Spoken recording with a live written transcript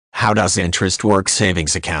How does interest work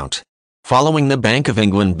savings account? Following the Bank of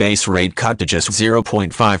England base rate cut to just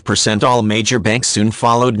 0.5%, all major banks soon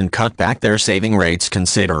followed and cut back their saving rates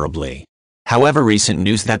considerably. However, recent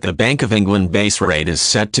news that the Bank of England base rate is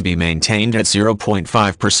set to be maintained at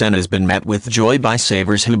 0.5% has been met with joy by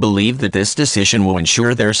savers who believe that this decision will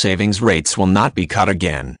ensure their savings rates will not be cut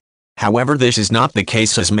again. However, this is not the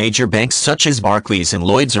case, as major banks such as Barclays and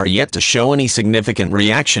Lloyds are yet to show any significant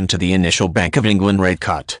reaction to the initial Bank of England rate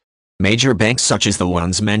cut. Major banks such as the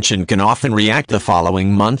ones mentioned can often react the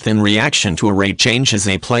following month in reaction to a rate change, as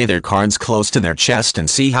they play their cards close to their chest and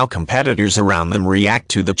see how competitors around them react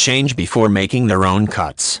to the change before making their own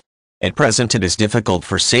cuts. At present, it is difficult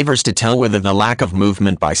for savers to tell whether the lack of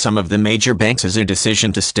movement by some of the major banks is a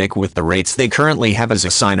decision to stick with the rates they currently have as a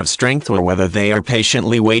sign of strength, or whether they are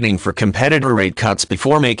patiently waiting for competitor rate cuts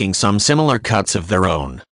before making some similar cuts of their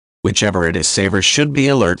own. Whichever it is, savers should be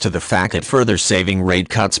alert to the fact that further saving rate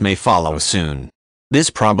cuts may follow soon.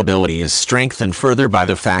 This probability is strengthened further by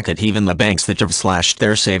the fact that even the banks that have slashed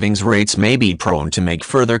their savings rates may be prone to make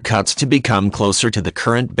further cuts to become closer to the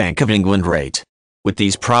current Bank of England rate. With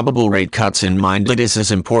these probable rate cuts in mind, it is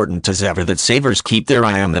as important as ever that savers keep their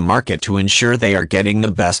eye on the market to ensure they are getting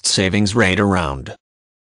the best savings rate around.